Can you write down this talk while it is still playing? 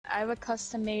I have a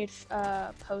custom-made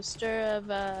poster of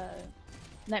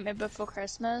Nightmare Before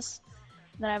Christmas.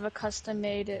 Then I have a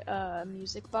custom-made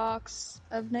music box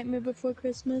of Nightmare Before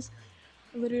Christmas.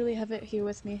 I literally have it here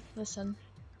with me. Listen.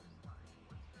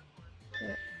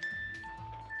 Wait.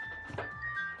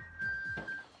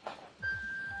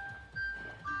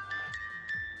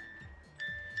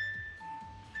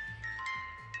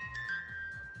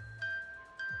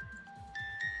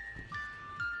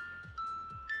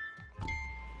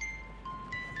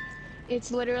 It's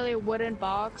literally a wooden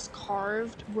box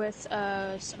carved with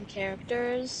some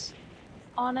characters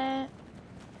on it.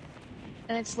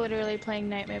 And it's literally playing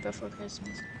Nightmare Before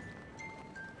Christmas.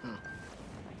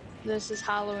 This is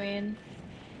Halloween.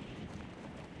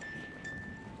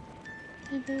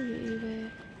 I believe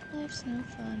it. Life's no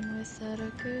fun without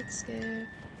a good scare.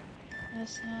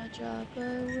 Let's not drop a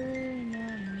word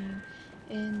on me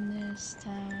in this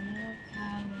town of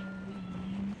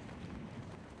Halloween.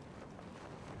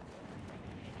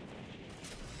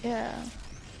 Yeah.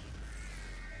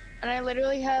 And I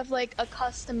literally have like a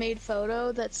custom-made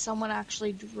photo that someone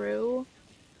actually drew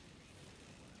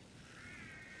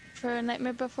for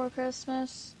Nightmare Before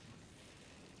Christmas.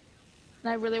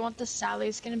 And I really want the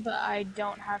Sally skin, but I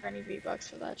don't have any V-Bucks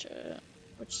for that shit,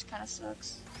 which kind of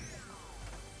sucks.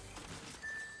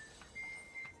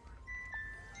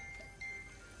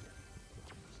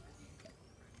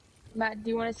 Matt, do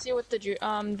you want to see what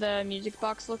the music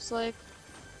box looks like?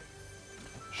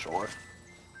 Sure.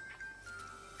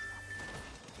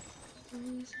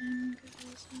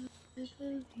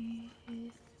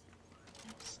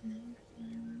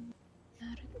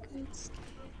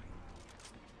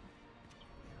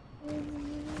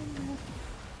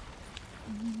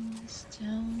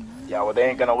 Yeah, well, they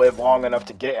ain't gonna live long enough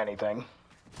to get anything.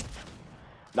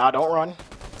 Nah, don't run.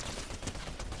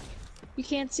 You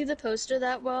can't see the poster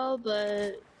that well,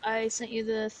 but I sent you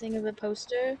the thing of the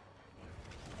poster.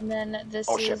 And then this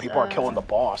Oh is shit, people are killing the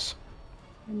boss.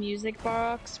 a music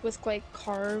box with like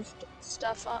carved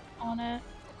stuff on it.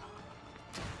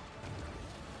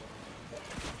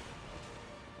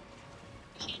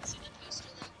 You can't see the poster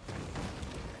though.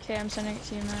 Okay, I'm sending it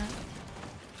to you, Matt.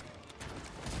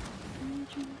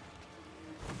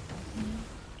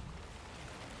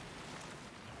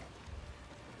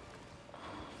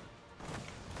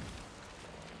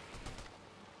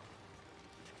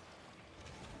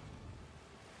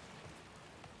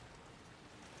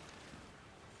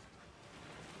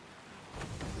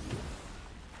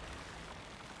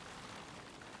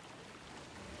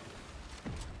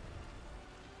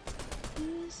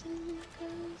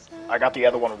 I got the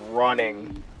other one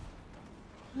running.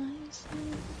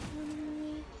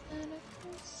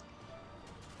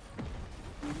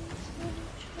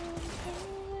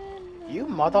 You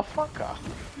motherfucker.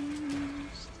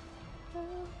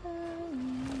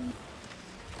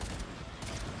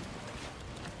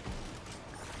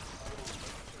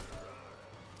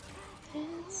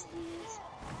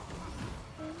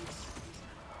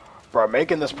 Bro,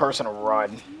 making this person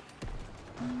run.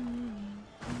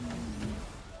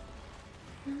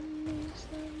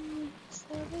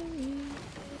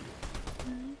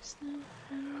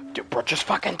 Dude, bro, just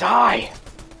fucking die!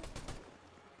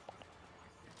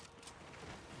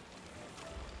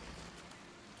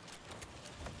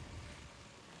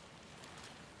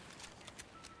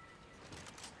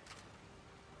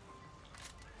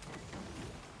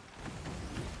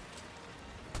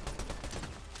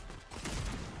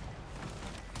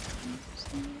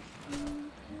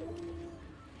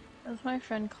 That's my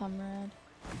friend Comrade.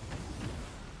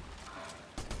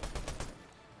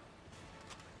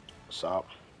 What's up?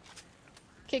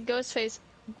 Okay, Ghostface,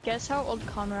 guess how old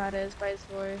Comrade is by his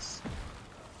voice.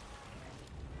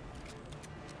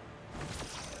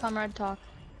 Comrade, talk.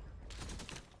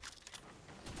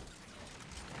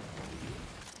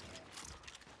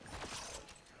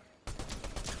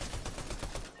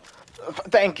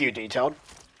 Thank you, Detailed.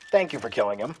 Thank you for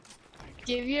killing him.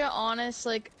 Give your honest,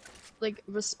 like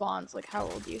response. Like, how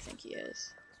old do you think he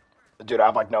is? Dude, I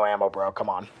have like no ammo, bro. Come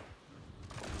on.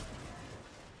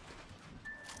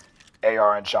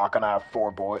 AR and shotgun, I have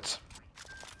 4 bullets.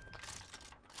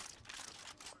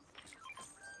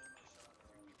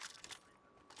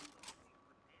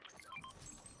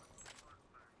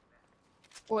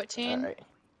 $14. Right.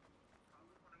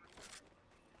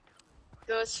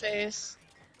 Ghostface.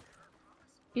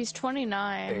 He's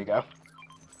 29. There you go.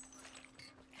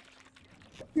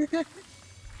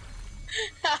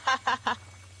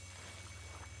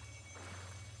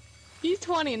 He's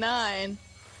 29.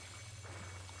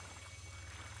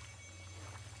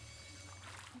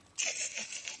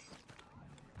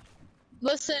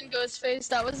 Listen, Ghostface,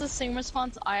 that was the same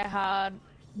response I had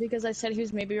because I said he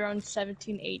was maybe around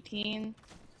 17, 18.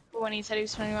 But when he said he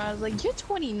was 21, I was like, you're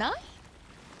 29?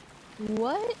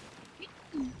 What?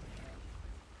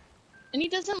 And he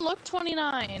doesn't look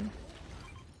 29.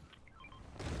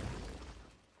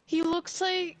 He looks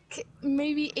like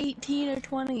maybe 18 or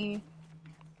 20.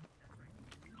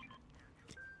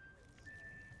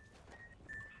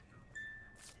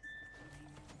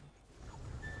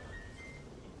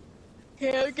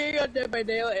 Okay, I'm getting on Dead by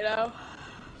Daylight now.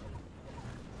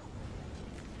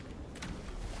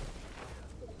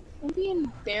 Don't be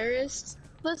embarrassed.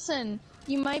 Listen,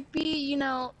 you might be, you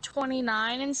know,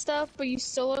 29 and stuff, but you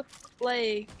still look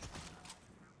like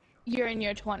you're in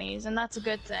your 20s, and that's a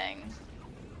good thing.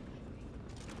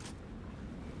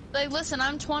 Like, listen,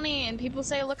 I'm 20, and people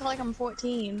say I look like I'm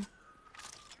 14.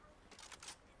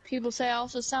 People say I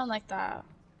also sound like that.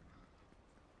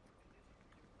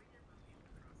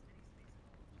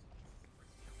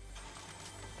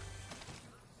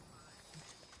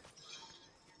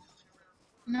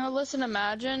 No, listen,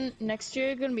 imagine next year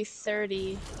you're gonna be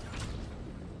 30.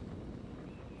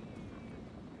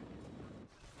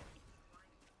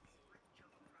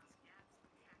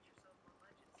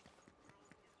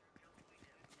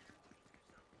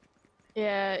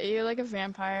 Yeah, you're like a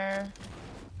vampire.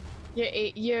 Your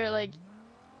age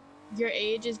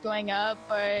is going up,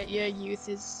 but your youth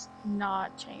is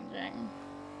not changing.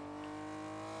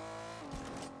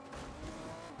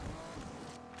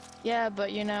 Yeah,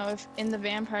 but you know, if in the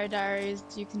Vampire Diaries,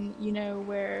 you can, you know,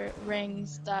 wear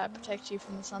rings that protect you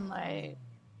from the sunlight,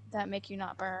 that make you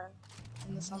not burn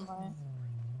in the sunlight.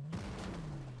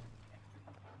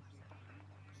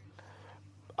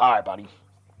 Alright, buddy.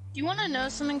 Do you want to know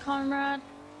something, Conrad?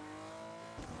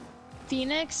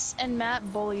 Phoenix and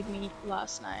Matt bullied me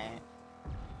last night.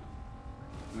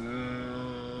 I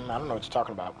don't know what you're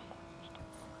talking about.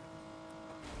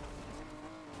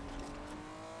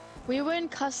 We were in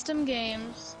custom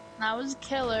games, and I was a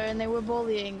killer, and they were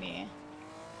bullying me.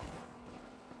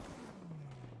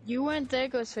 You weren't there,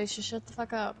 Ghostface, just shut the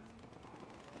fuck up.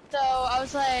 So I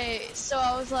was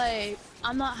like,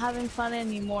 I'm not having fun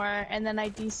anymore, and then I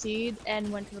DC'd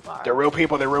and went to the bar. They're real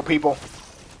people, they're real people.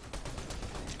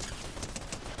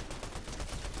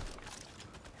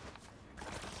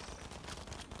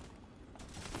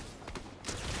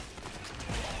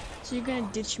 So you're gonna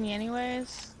ditch me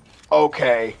anyways?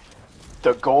 Okay.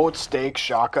 The gold stake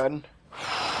shotgun.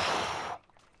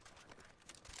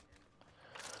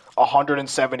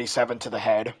 177 to the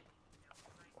head.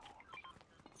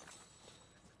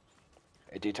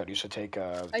 Hey, Detail, you should take,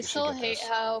 I still hate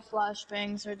how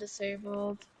flashbangs are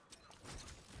disabled.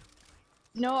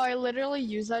 No, I literally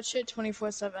use that shit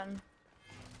 24/7.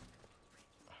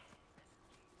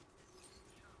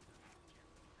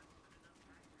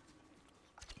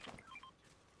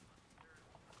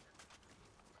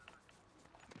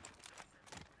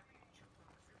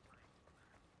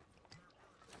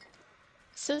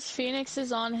 Says Phoenix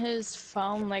is on his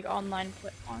phone, like online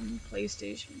on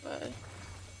PlayStation, but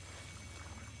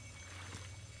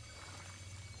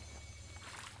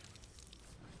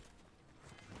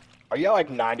Are you at like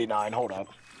 99? Hold up.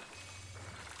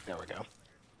 There we go.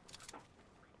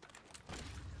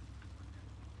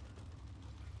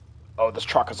 Oh, this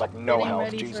truck is like no getting health.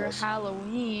 ready Jesus. for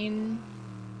Halloween.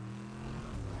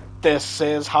 This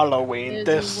is Halloween.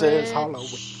 There's This is Halloween.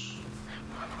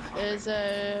 There's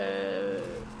a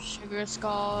sugar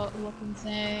skull looking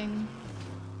thing.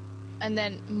 And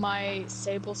then my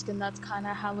sable skin that's kind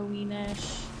of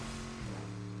Halloweenish.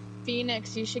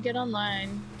 Phoenix, you should get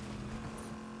online.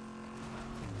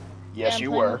 Yes, yeah, you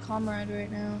I'm playing were. with Comrade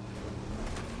right now.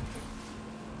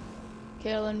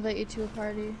 Okay, I'll invite you to a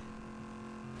party.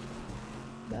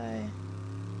 Bye.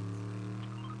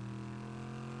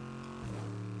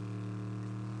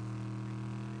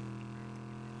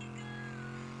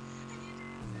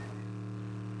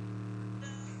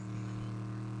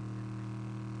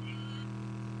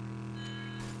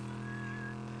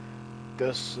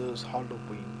 This is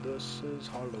Halloween. This is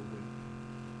Halloween.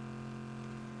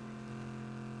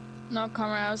 No,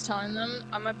 Comrade, I was telling them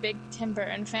I'm a big Tim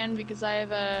Burton fan because I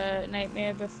have a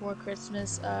Nightmare Before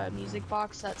Christmas music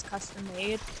box that's custom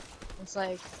made. It's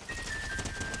like...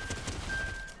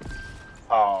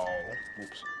 Oh,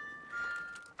 oops.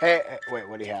 Hey, wait,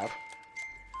 what do you have?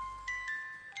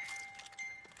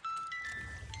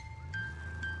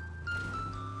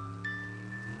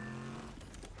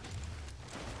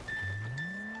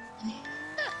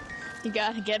 You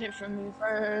gotta get it from me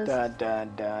first. Dun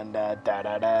dun dun da da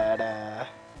da da da.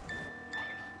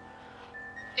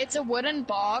 It's a wooden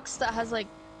box that has like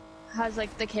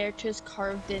the characters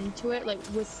carved into it, like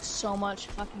with so much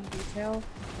fucking detail.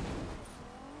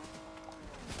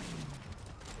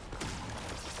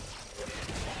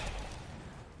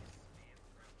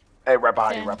 Hey, right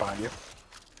behind you, Damn. right behind you.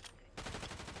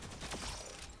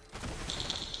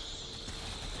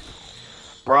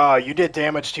 Bruh, you did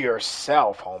damage to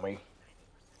yourself, homie.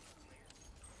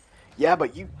 Yeah,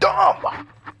 but you dumb!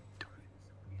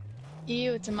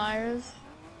 Ew, Tamares.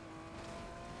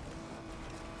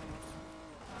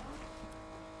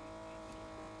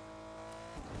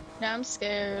 Now I'm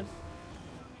scared.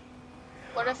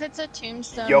 What if it's a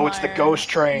tombstone Yo, it's the ghost Myers? He's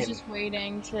train. just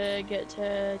waiting to get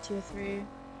to tier 3.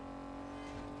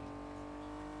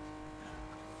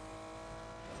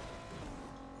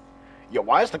 Yo,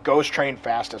 why is the ghost train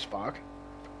fast as fuck?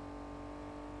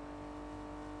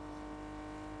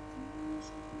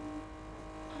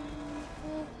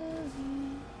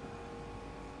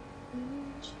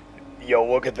 Yo,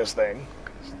 look at this thing.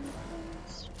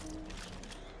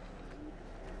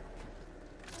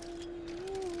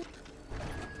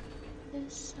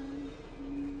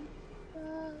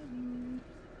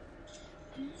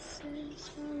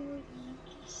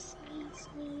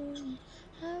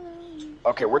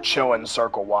 Okay, we're chilling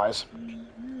circle-wise.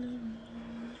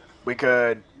 We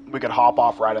could hop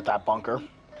off right at that bunker.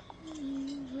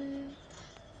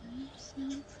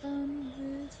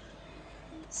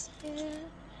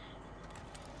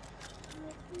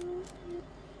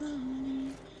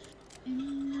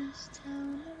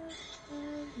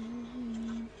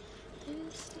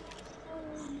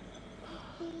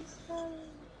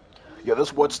 Yo,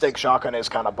 this wood stake shotgun is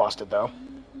kind of busted though.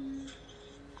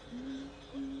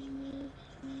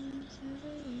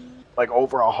 Like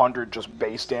over 100 just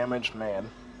base damage, man.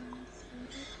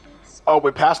 Oh,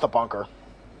 we passed the bunker.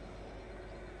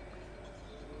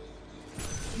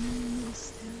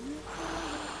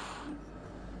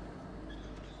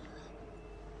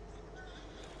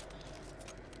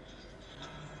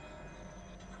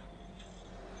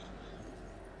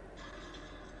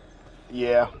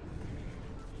 Yeah.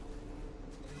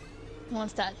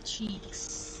 Wants that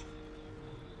cheeks.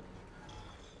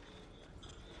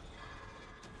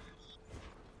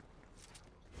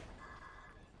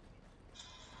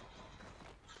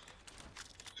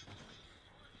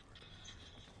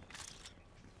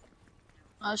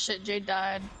 Oh shit, Jade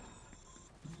died.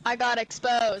 I got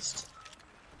exposed.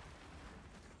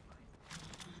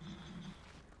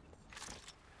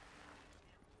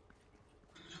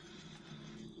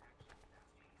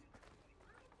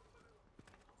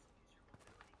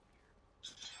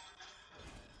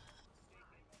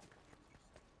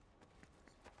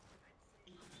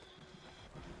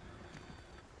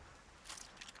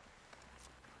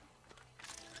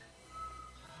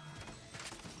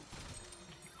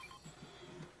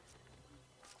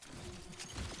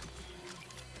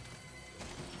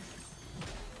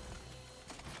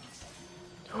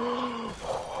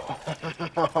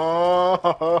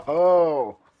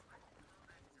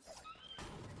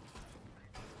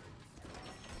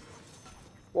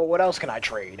 Well, what else can I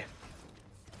trade?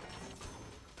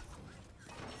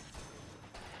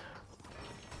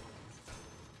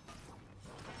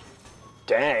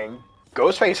 Dang.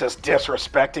 Ghostface is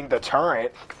disrespecting the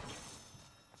turret.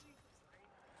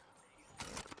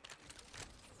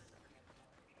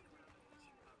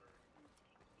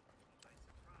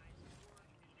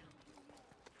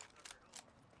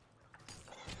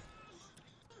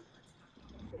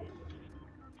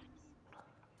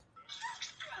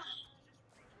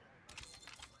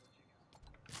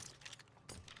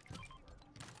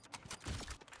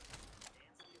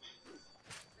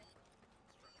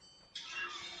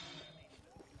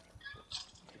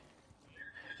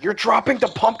 You're dropping the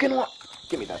pumpkin one.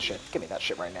 Give me that shit. Give me that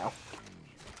shit right now.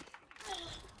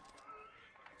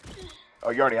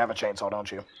 Oh, you already have a chainsaw,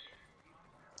 don't you?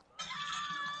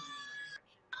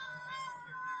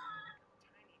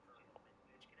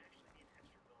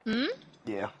 Hmm?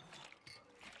 Yeah.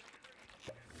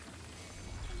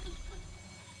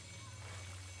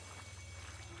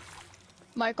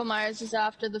 Michael Myers is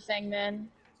after the thing then.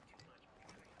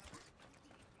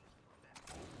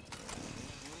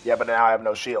 Yeah, but now I have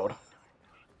no shield.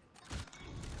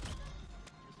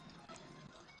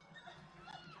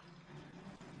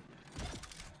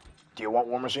 Do you want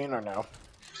War Machine or no?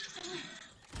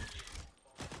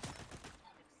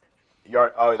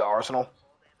 You're, oh, the arsenal?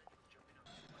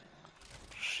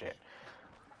 Shit.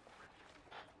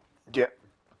 Do you,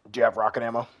 do you have rocket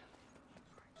ammo?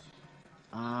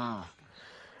 Mm.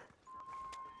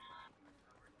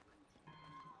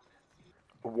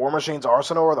 War Machine's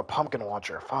arsenal or the pumpkin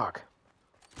launcher? Fuck.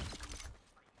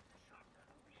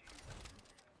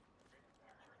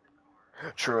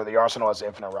 True, the arsenal has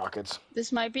infinite rockets.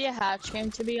 This might be a hatch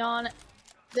game to be on.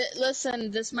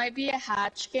 Listen, this might be a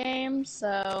hatch game,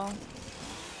 so...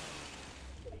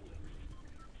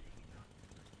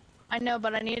 I know,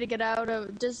 but I need to get out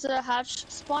of. Does the hatch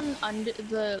spawn under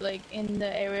the in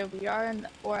the area we are in,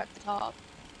 or at the top?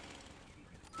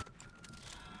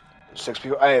 6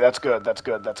 people. Hey, that's good. That's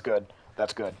good. That's good.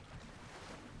 That's good.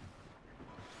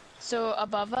 So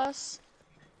above us?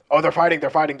 Oh, they're fighting. They're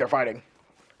fighting. They're fighting.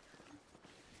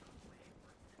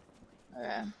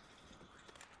 Okay.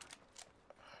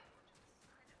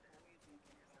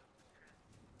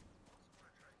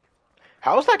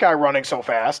 How is that guy running so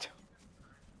fast?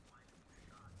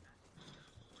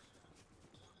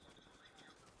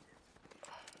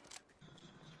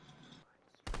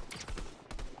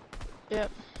 Yep.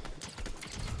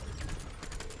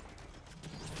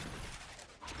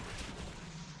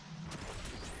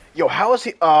 Yo, how is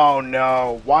he? Oh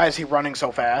no! Why is he running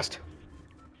so fast?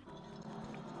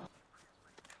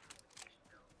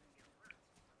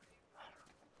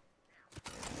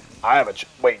 I have a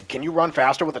wait. Can you run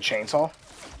faster with a chainsaw?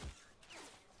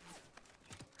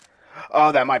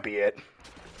 Oh, that might be it.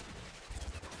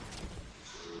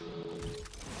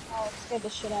 Oh, it scared the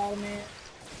shit out of me.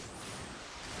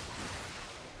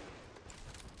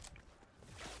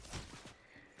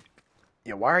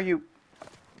 Yeah, why are you?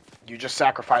 You just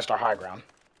sacrificed our high ground.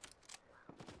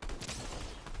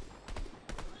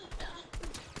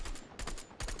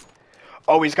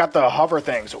 Oh, he's got the hover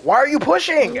things. Why are you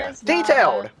pushing? Who is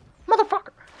Detailed, that? motherfucker.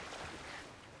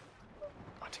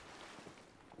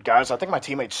 Guys, I think my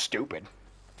teammate's stupid.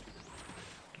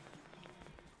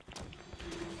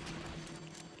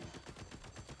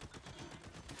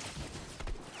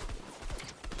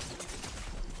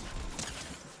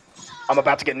 I'm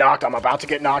about to get knocked. I'm about to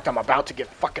get knocked. I'm about to get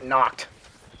fucking knocked.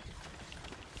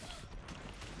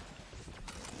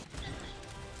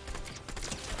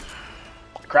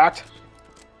 Cracked.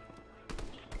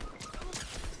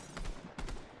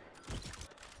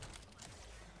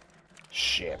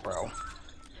 Shit, bro.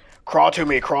 Crawl to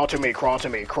me, crawl to me, crawl to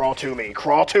me, crawl to me,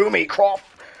 crawl to me, crawl.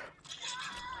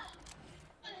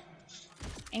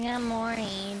 I got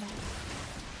morning.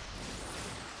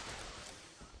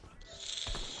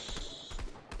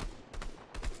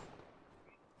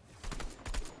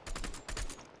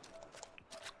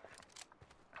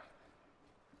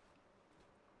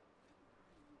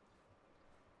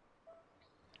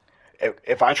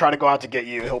 If I try to go out to get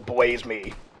you, he'll blaze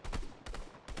me.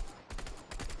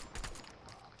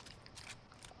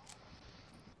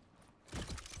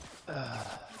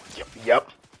 Yep.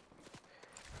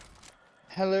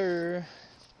 Hello.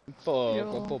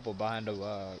 Yo. Popo behind the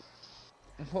wall.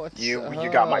 What's You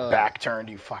got my up? back turned,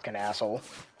 you fucking asshole.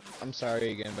 I'm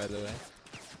sorry again, by the way.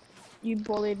 You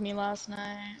bullied me last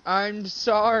night. I'm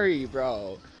sorry,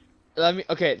 bro. Let me.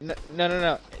 Okay.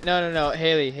 No.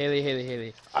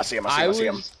 Haley. I see him. I see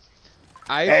him.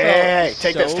 I Hey, felt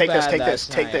take this, so take this, bad take this,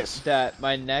 last take night this. that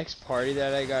my next party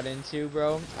that I got into,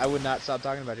 bro, I would not stop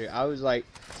talking about you. I was like,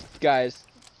 guys,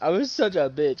 I was such a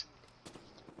bitch,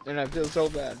 and I feel so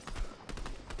bad.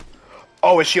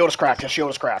 Oh, his shield is cracked. His shield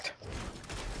is cracked.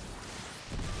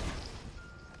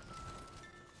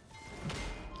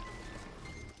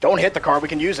 Don't hit the car. We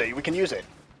can use it. We can use it.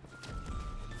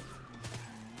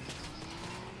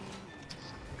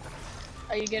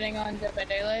 Are you getting on Dead by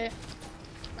Daylight?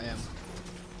 I am.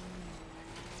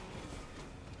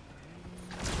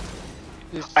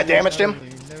 I damaged him.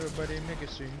 Everybody make a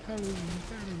scene. Halloween.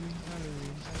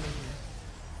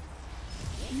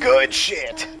 Good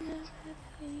shit.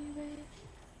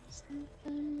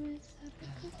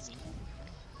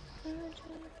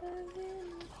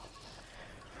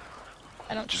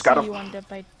 I don't Just see gotta- you on Dead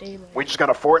by Daylight. We just got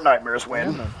a Fortnitemares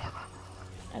win. Yeah,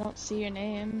 I don't see your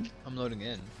name. I'm loading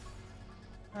in.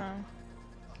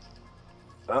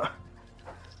 Oh.